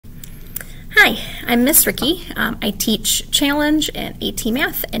Hi, I'm Miss Ricci. I teach Challenge and AT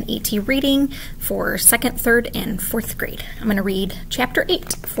Math and AT Reading for 2nd, 3rd, and 4th grade. I'm going to read Chapter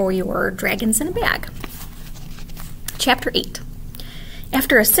 8 for your Dragons in a Bag. Chapter 8.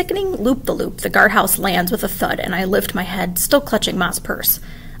 After a sickening loop-the-loop, the guardhouse lands with a thud, and I lift my head, still clutching Ma's purse.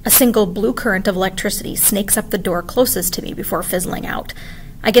 A single blue current of electricity snakes up the door closest to me before fizzling out.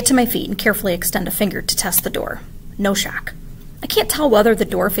 I get to my feet and carefully extend a finger to test the door. No shock. I can't tell whether the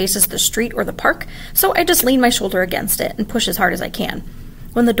door faces the street or the park, so I just lean my shoulder against it and push as hard as I can.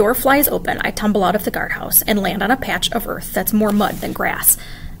 When the door flies open, I tumble out of the guardhouse and land on a patch of earth that's more mud than grass.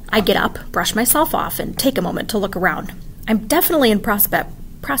 I get up, brush myself off, and take a moment to look around. I'm definitely in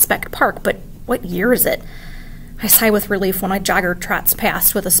Prospect Park, but what year is it? I sigh with relief when a jogger trots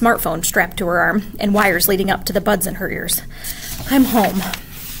past with a smartphone strapped to her arm and wires leading up to the buds in her ears. I'm home.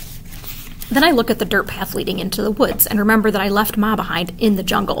 Then I look at the dirt path leading into the woods and remember that I left Ma behind in the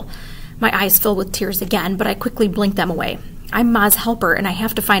jungle. My eyes fill with tears again, but I quickly blink them away. I'm Ma's helper, and I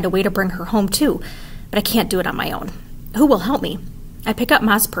have to find a way to bring her home too, but I can't do it on my own. Who will help me? I pick up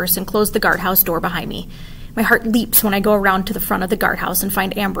Ma's purse and close the guardhouse door behind me. My heart leaps when I go around to the front of the guardhouse and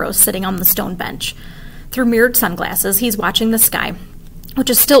find Ambrose sitting on the stone bench. Through mirrored sunglasses, he's watching the sky, which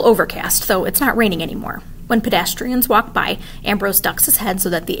is still overcast, though it's not raining anymore. When pedestrians walk by, Ambrose ducks his head so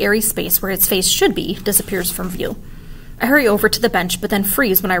that the airy space where his face should be disappears from view. I hurry over to the bench, but then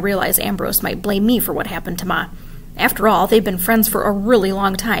freeze when I realize Ambrose might blame me for what happened to Ma. After all, they've been friends for a really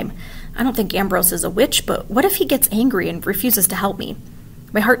long time. I don't think Ambrose is a witch, but what if he gets angry and refuses to help me?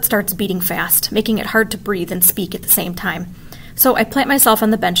 My heart starts beating fast, making it hard to breathe and speak at the same time. So I plant myself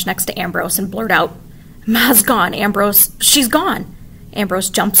on the bench next to Ambrose and blurt out, "Ma's gone, Ambrose. She's gone." Ambrose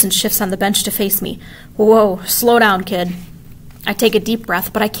jumps and shifts on the bench to face me. "Whoa, slow down, kid." I take a deep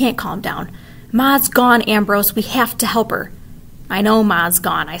breath, but I can't calm down. "Ma's gone, Ambrose. We have to help her." "I know Ma's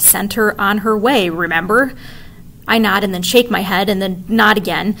gone. I sent her on her way, remember?" I nod and then shake my head and then nod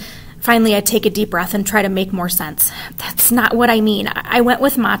again. Finally, I take a deep breath and try to make more sense. "That's not what I mean. I went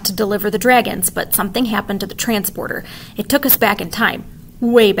with Ma to deliver the dragons, but something happened to the transporter. It took us back in time.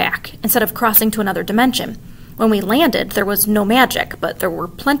 Way back, instead of crossing to another dimension. When we landed, there was no magic, but there were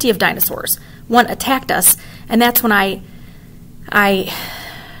plenty of dinosaurs. One attacked us, and that's when I...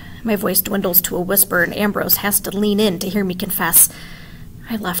 My voice dwindles to a whisper, and Ambrose has to lean in to hear me confess.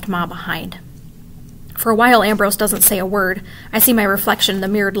 I left Ma behind. For a while, Ambrose doesn't say a word. I see my reflection in the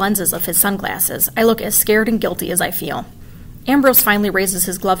mirrored lenses of his sunglasses. I look as scared and guilty as I feel. Ambrose finally raises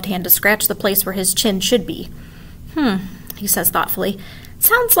his gloved hand to scratch the place where his chin should be. He says thoughtfully.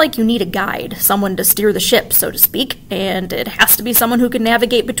 "Sounds like you need a guide, someone to steer the ship, so to speak, and it has to be someone who can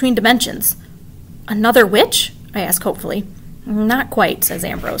navigate between dimensions." "Another witch?" I ask hopefully. "Not quite," says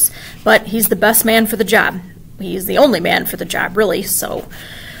Ambrose, "but he's the best man for the job. He's the only man for the job, really, so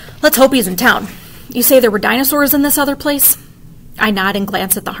let's hope he's in town. You say there were dinosaurs in this other place?" I nod and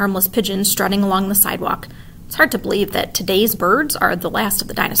glance at the harmless pigeons strutting along the sidewalk. It's hard to believe that today's birds are the last of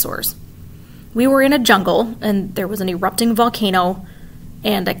the dinosaurs. We were in a jungle, and there was an erupting volcano,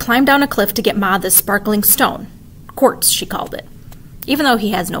 and I climbed down a cliff to get Ma this sparkling stone. Quartz, she called it. Even though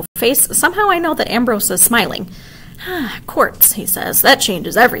he has no face, somehow I know that Ambrose is smiling. "Quartz," he says. "That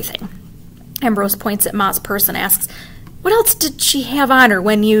changes everything." Ambrose points at Ma's purse and asks, "What else did she have on her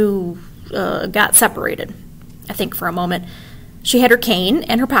when you, got separated?" I think for a moment. "She had her cane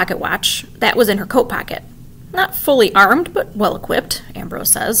and her pocket watch. That was in her coat pocket." "Not fully armed, but well-equipped,"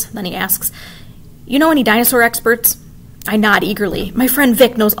 Ambrose says. Then he asks, "You know any dinosaur experts?" I nod eagerly. My friend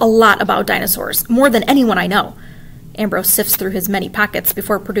Vic knows a lot about dinosaurs, more than anyone I know. Ambrose sifts through his many pockets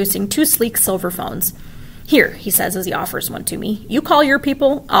before producing 2 sleek silver phones. "Here," he says as he offers one to me. "You call your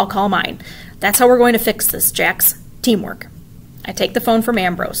people, I'll call mine. That's how we're going to fix this, Jax. Teamwork." I take the phone from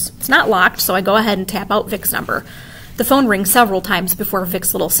Ambrose. It's not locked, so I go ahead and tap out Vic's number. The phone rings several times before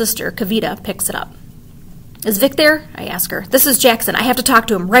Vic's little sister, Kavita, picks it up. "Is Vic there?" I ask her. "This is Jackson. I have to talk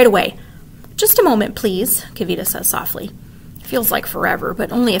to him right away." "Just a moment, please," Kavita says softly. It feels like forever,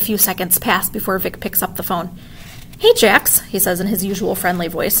 but only a few seconds pass before Vic picks up the phone. "Hey, Jax," he says in his usual friendly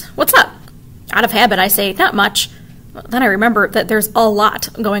voice. "What's up?" Out of habit, I say, "Not much." Then I remember that there's a lot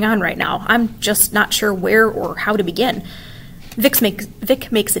going on right now. I'm just not sure where or how to begin. Vic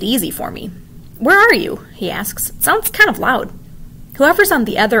makes it easy for me. "Where are you?" he asks. It sounds kind of loud. Whoever's on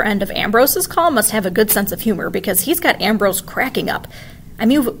the other end of Ambrose's call must have a good sense of humor because he's got Ambrose cracking up. I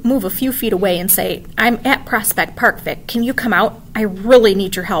move a few feet away and say, "I'm at Prospect Park, Vic. Can you come out? I really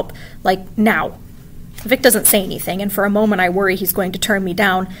need your help. Like, now." Vic doesn't say anything, and for a moment I worry he's going to turn me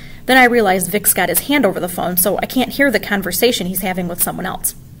down. Then I realize Vic's got his hand over the phone, so I can't hear the conversation he's having with someone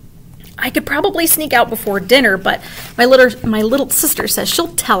else. I could probably sneak out before dinner, but my little sister says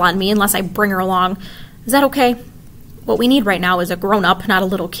she'll tell on me unless I bring her along. Is that okay? What we need right now is a grown-up, not a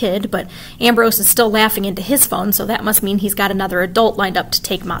little kid, but Ambrose is still laughing into his phone, so that must mean he's got another adult lined up to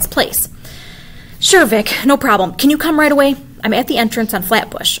take Ma's place. Sure, Vic, no problem. Can you come right away? I'm at the entrance on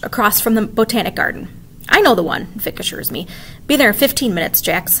Flatbush, across from the Botanic Garden. I know the one, Vic assures me. Be there in 15 minutes,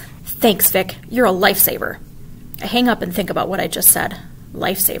 Jax. Thanks, Vic. You're a lifesaver. I hang up and think about what I just said.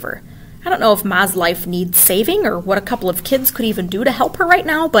 Lifesaver. I don't know if Ma's life needs saving or what a couple of kids could even do to help her right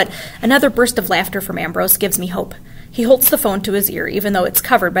now, but another burst of laughter from Ambrose gives me hope. He holds the phone to his ear, even though it's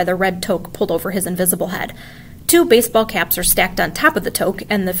covered by the red toque pulled over his invisible head. 2 baseball caps are stacked on top of the toque,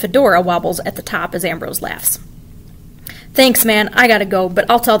 and the fedora wobbles at the top as Ambrose laughs. Thanks, man. I gotta go, but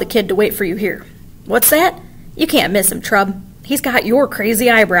I'll tell the kid to wait for you here. What's that? You can't miss him, Trub. He's got your crazy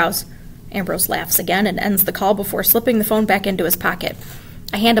eyebrows. Ambrose laughs again and ends the call before slipping the phone back into his pocket.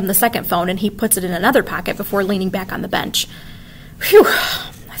 I hand him the second phone, and he puts it in another pocket before leaning back on the bench. Phew,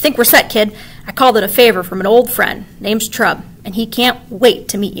 I think we're set, kid. I called it a favor from an old friend. Name's Trub, and he can't wait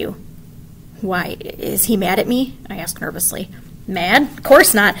to meet you. Why, is he mad at me? I ask nervously. Mad? Of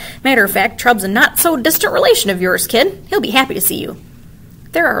course not. Matter of fact, Trub's a not-so-distant relation of yours, kid. He'll be happy to see you.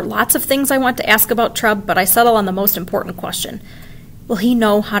 There are lots of things I want to ask about Trub, but I settle on the most important question. Will he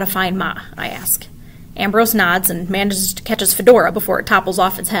know how to find Ma? I ask. Ambrose nods and manages to catch his fedora before it topples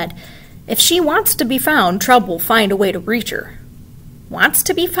off his head. If she wants to be found, Trub will find a way to reach her. Wants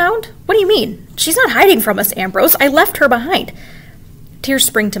to be found? What do you mean? She's not hiding from us, Ambrose. I left her behind. Tears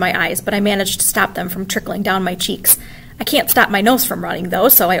spring to my eyes, but I manage to stop them from trickling down my cheeks. I can't stop my nose from running, though,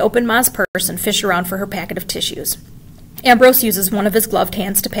 so I open Ma's purse and fish around for her packet of tissues. Ambrose uses one of his gloved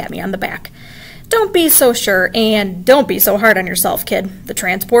hands to pat me on the back. Don't be so sure, and don't be so hard on yourself, kid. The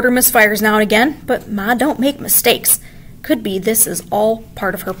transporter misfires now and again, but Ma don't make mistakes. Could be this is all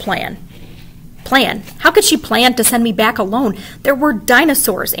part of her plan. Plan? How could she plan to send me back alone? There were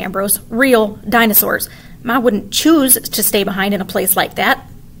dinosaurs, Ambrose. Real dinosaurs. Ma wouldn't choose to stay behind in a place like that.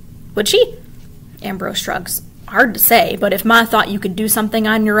 Would she? Ambrose shrugs. Hard to say, but if Ma thought you could do something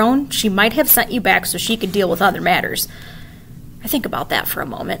on your own, she might have sent you back so she could deal with other matters. I think about that for a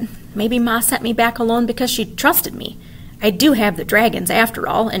moment. Maybe Ma sent me back alone because she trusted me. I do have the dragons, after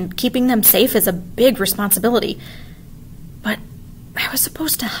all, and keeping them safe is a big responsibility. But I was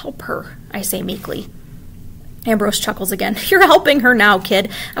supposed to help her, I say meekly. Ambrose chuckles again. You're helping her now,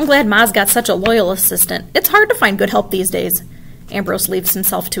 kid. I'm glad Ma's got such a loyal assistant. It's hard to find good help these days. Ambrose leaves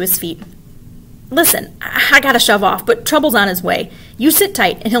himself to his feet. Listen, I gotta shove off, but Trouble's on his way. You sit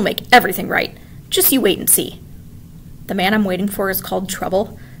tight, and he'll make everything right. Just you wait and see. The man I'm waiting for is called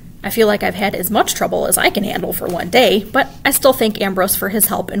Trouble. I feel like I've had as much trouble as I can handle for one day, but I still thank Ambrose for his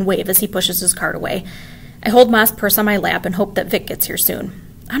help and wave as he pushes his cart away. I hold Ma's purse on my lap and hope that Vic gets here soon.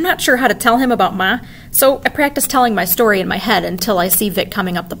 I'm not sure how to tell him about Ma, so I practice telling my story in my head until I see Vic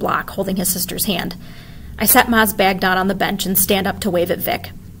coming up the block, holding his sister's hand. I set Ma's bag down on the bench and stand up to wave at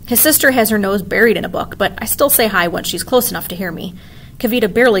Vic. His sister has her nose buried in a book, but I still say hi once she's close enough to hear me.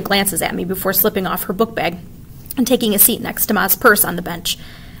 Kavita barely glances at me before slipping off her book bag and taking a seat next to Ma's purse on the bench.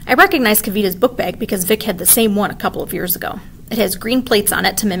 I recognize Kavita's book bag because Vic had the same one a couple of years ago. It has green plates on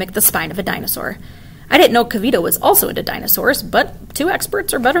it to mimic the spine of a dinosaur. I didn't know Kavita was also into dinosaurs, but 2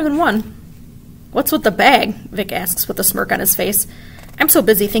 experts are better than 1. What's with the bag? Vic asks with a smirk on his face. I'm so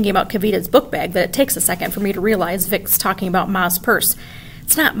busy thinking about Kavita's book bag that it takes a second for me to realize Vic's talking about Ma's purse.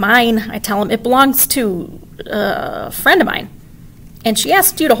 It's not mine, I tell him. It belongs to a friend of mine. And she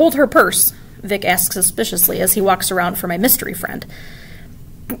asked you to hold her purse, Vic asks suspiciously as he walks around for my mystery friend.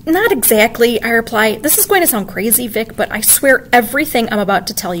 Not exactly, I reply. This is going to sound crazy, Vic, but I swear everything I'm about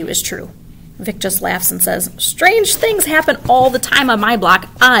to tell you is true. Vic just laughs and says, Strange things happen all the time on my block.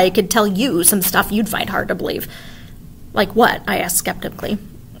 I could tell you some stuff you'd find hard to believe. Like what? I ask skeptically.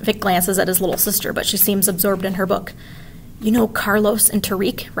 Vic glances at his little sister, but she seems absorbed in her book. You know Carlos and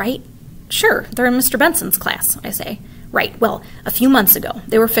Tariq, right? Sure, they're in Mr. Benson's class, I say. Right, well, a few months ago,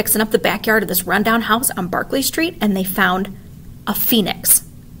 they were fixing up the backyard of this rundown house on Barclay Street, and they found a phoenix.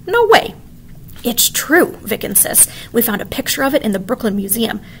 No way. It's true, Vic insists. We found a picture of it in the Brooklyn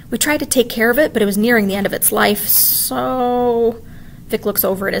Museum. We tried to take care of it, but it was nearing the end of its life, so... Vic looks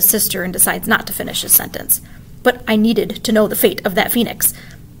over at his sister and decides not to finish his sentence. But I needed to know the fate of that phoenix.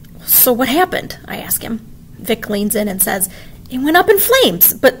 So what happened? I ask him. Vic leans in and says, It went up in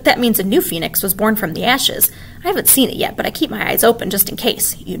flames, but that means a new phoenix was born from the ashes. I haven't seen it yet, but I keep my eyes open just in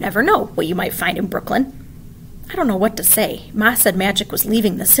case. You never know what you might find in Brooklyn. I don't know what to say. Ma said magic was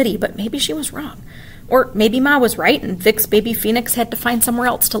leaving the city, but maybe she was wrong. Or maybe Ma was right and Vic's baby phoenix had to find somewhere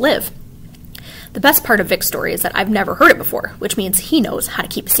else to live. The best part of Vic's story is that I've never heard it before, which means he knows how to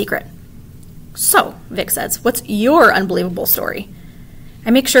keep a secret. So, Vic says, what's your unbelievable story?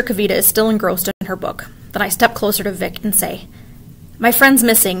 I make sure Kavita is still engrossed in her book. Then I step closer to Vic and say, my friend's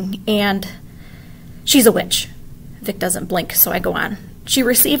missing, and she's a witch. Vic doesn't blink, so I go on. She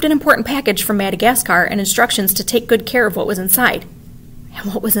received an important package from Madagascar and instructions to take good care of what was inside.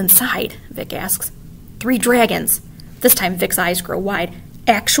 And what was inside? Vic asks. 3 dragons. This time Vic's eyes grow wide.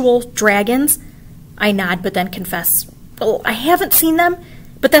 Actual dragons? I nod, but then confess, well, I haven't seen them,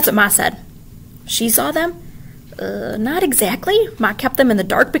 but that's what Ma said. She saw them? Not exactly. Ma kept them in the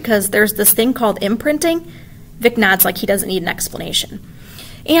dark because there's this thing called imprinting. Vic nods like he doesn't need an explanation.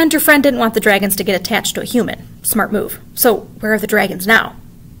 And your friend didn't want the dragons to get attached to a human. Smart move. So, where are the dragons now?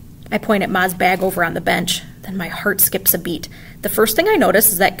 I point at Ma's bag over on the bench. Then my heart skips a beat. The first thing I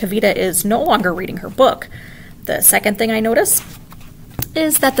notice is that Kavita is no longer reading her book. The second thing I notice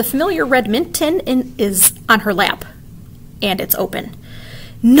is that the familiar red mint tin is on her lap. And it's open.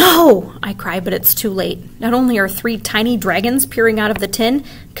 No! I cry, but it's too late. Not only are 3 tiny dragons peering out of the tin,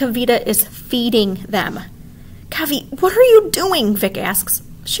 Kavita is feeding them. Kavi, what are you doing? Vic asks.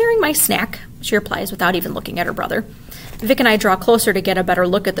 Sharing my snack, she replies without even looking at her brother. Vic and I draw closer to get a better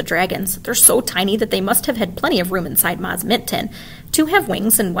look at the dragons. They're so tiny that they must have had plenty of room inside Ma's mint tin. 2 have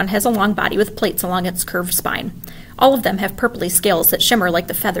wings, and 1 has a long body with plates along its curved spine. All of them have purpley scales that shimmer like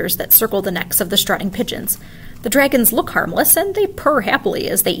the feathers that circle the necks of the strutting pigeons. The dragons look harmless, and they purr happily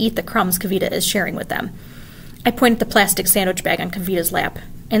as they eat the crumbs Kavita is sharing with them. I point at the plastic sandwich bag on Kavita's lap.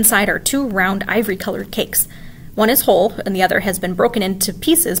 Inside are 2 round ivory-colored cakes. One is whole, and the other has been broken into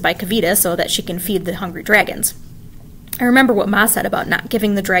pieces by Kavita so that she can feed the hungry dragons. I remember what Ma said about not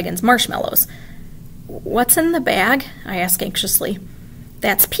giving the dragons marshmallows. What's in the bag? I ask anxiously.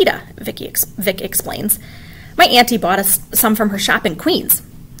 That's pita, Vic explains. My auntie bought us some from her shop in Queens.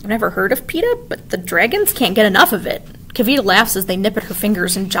 I've never heard of pita, but the dragons can't get enough of it. Kavita laughs as they nip at her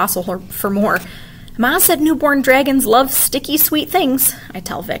fingers and jostle her for more. Ma said newborn dragons love sticky, sweet things, I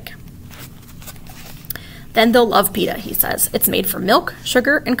tell Vic. Then they'll love pita, he says. It's made from milk,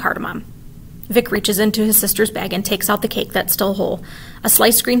 sugar, and cardamom. Vic reaches into his sister's bag and takes out the cake that's still whole. A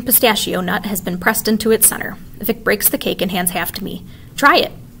sliced green pistachio nut has been pressed into its center. Vic breaks the cake and hands half to me. Try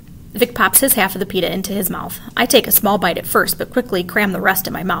it. Vic pops his half of the pita into his mouth. I take a small bite at first, but quickly cram the rest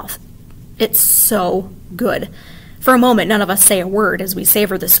in my mouth. It's so good. For a moment, none of us say a word as we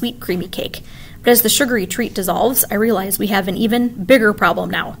savor the sweet, creamy cake. But as the sugary treat dissolves, I realize we have an even bigger problem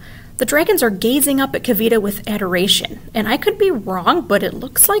now. The dragons are gazing up at Kavita with adoration, and I could be wrong, but it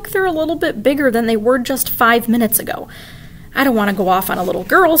looks like they're a little bit bigger than they were just 5 minutes ago. I don't want to go off on a little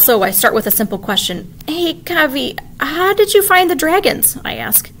girl, so I start with a simple question. Hey, Kavi, how did you find the dragons? I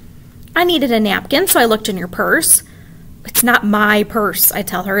ask. I needed a napkin, so I looked in your purse. It's not my purse, I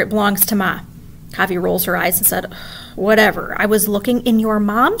tell her. It belongs to Ma. Kavi rolls her eyes and said, whatever. I was looking in your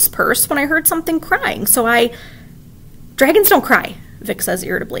mom's purse when I heard something crying, so Dragons don't cry, Vic says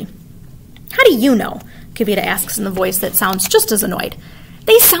irritably. How do you know? Kavita asks in the voice that sounds just as annoyed.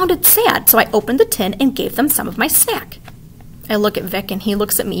 They sounded sad, so I opened the tin and gave them some of my snack. I look at Vic, and he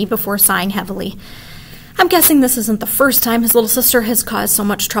looks at me before sighing heavily. I'm guessing this isn't the first time his little sister has caused so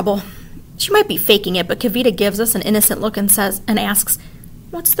much trouble. She might be faking it, but Kavita gives us an innocent look and asks,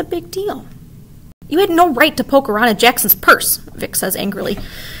 what's the big deal? You had no right to poke around in Jackson's purse, Vic says angrily.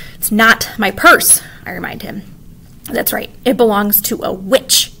 It's not my purse, I remind him. That's right, it belongs to a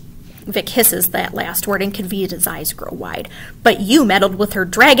witch. Vic hisses that last word, and Kavita's eyes grow wide. But you meddled with her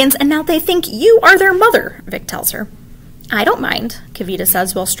dragons, and now they think you are their mother, Vic tells her. I don't mind, Kavita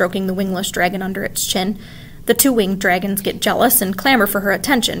says while stroking the wingless dragon under its chin. The 2 winged dragons get jealous and clamor for her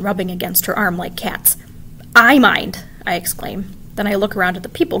attention, rubbing against her arm like cats. I mind, I exclaim. Then I look around at the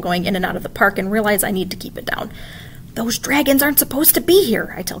people going in and out of the park and realize I need to keep it down. Those dragons aren't supposed to be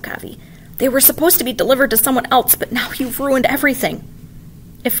here, I tell Kavi. They were supposed to be delivered to someone else, but now you've ruined everything.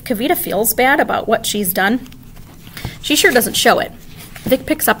 If Kavita feels bad about what she's done, she sure doesn't show it. Vic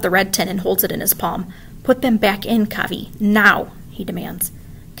picks up the red tin and holds it in his palm. Put them back in, Kavi. Now, he demands.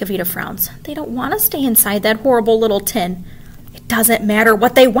 Kavita frowns. They don't want to stay inside that horrible little tin. It doesn't matter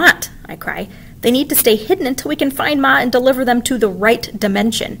what they want, I cry. They need to stay hidden until we can find Ma and deliver them to the right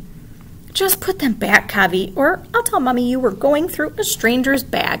dimension. Just put them back, Kavi, or I'll tell Mommy you were going through a stranger's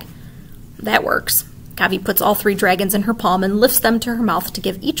bag. That works. Kavi puts all 3 dragons in her palm and lifts them to her mouth to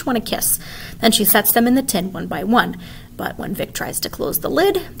give each one a kiss. Then she sets them in the tin one by one. But when Vic tries to close the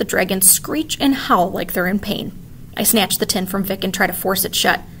lid, the dragons screech and howl like they're in pain. I snatch the tin from Vic and try to force it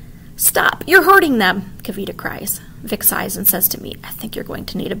shut. Stop! You're hurting them! Kavita cries. Vic sighs and says to me, I think you're going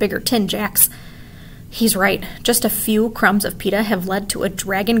to need a bigger tin, Jax. He's right. Just a few crumbs of pita have led to a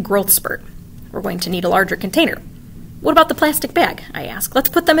dragon growth spurt. We're going to need a larger container. What about the plastic bag? I ask. Let's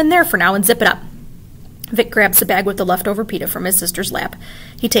put them in there for now and zip it up. Vic grabs the bag with the leftover pita from his sister's lap.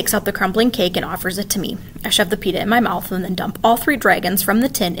 He takes out the crumbling cake and offers it to me. I shove the pita in my mouth and then dump all 3 dragons from the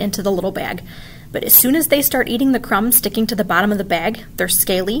tin into the little bag. But as soon as they start eating the crumbs sticking to the bottom of the bag, their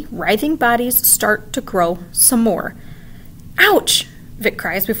scaly, writhing bodies start to grow some more. Ouch! Vic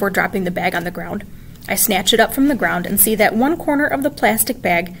cries before dropping the bag on the ground. I snatch it up from the ground and see that one corner of the plastic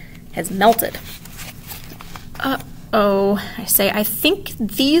bag has melted. Uh-oh, I say. I think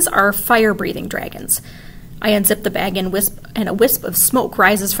these are fire-breathing dragons. I unzip the bag and a wisp of smoke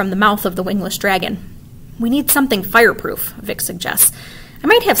rises from the mouth of the wingless dragon. We need something fireproof, Vic suggests. I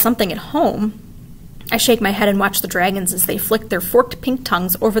might have something at home. I shake my head and watch the dragons as they flick their forked pink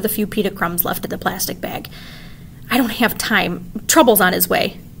tongues over the few pita crumbs left in the plastic bag. I don't have time. Trouble's on his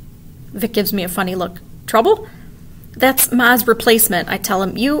way. Vic gives me a funny look. Trouble? That's Ma's replacement, I tell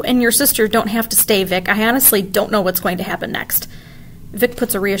him. You and your sister don't have to stay, Vic. I honestly don't know what's going to happen next. Vic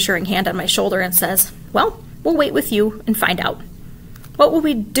puts a reassuring hand on my shoulder and says, well, we'll wait with you and find out. What will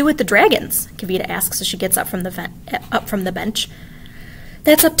we do with the dragons? Kavita asks as she gets up from the bench.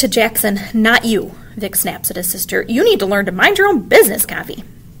 That's up to Jackson, not you, Vic snaps at his sister. You need to learn to mind your own business, Kavi.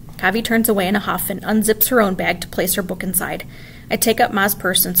 Kavi turns away in a huff and unzips her own bag to place her book inside. I take up Ma's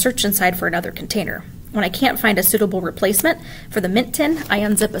purse and search inside for another container. When I can't find a suitable replacement for the mint tin, I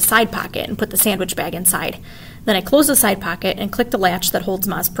unzip a side pocket and put the sandwich bag inside. Then I close the side pocket and click the latch that holds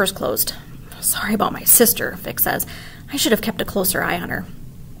Ma's purse closed. Sorry about my sister, Vic says. I should have kept a closer eye on her.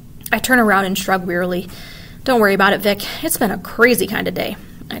 I turn around and shrug wearily. Don't worry about it, Vic. It's been a crazy kind of day,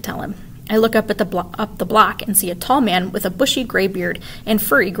 I tell him. I look up at the block and see a tall man with a bushy gray beard and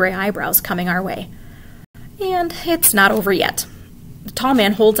furry gray eyebrows coming our way. And it's not over yet. The tall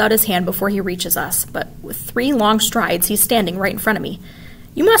man holds out his hand before he reaches us, but with 3 long strides, he's standing right in front of me.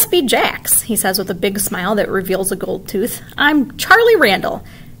 You must be Jax, he says with a big smile that reveals a gold tooth. I'm Charlie Randall,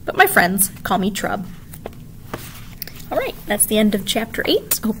 but my friends call me Trub. All right, that's the end of Chapter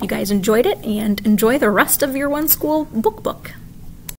 8. Hope you guys enjoyed it, and enjoy the rest of your One School book.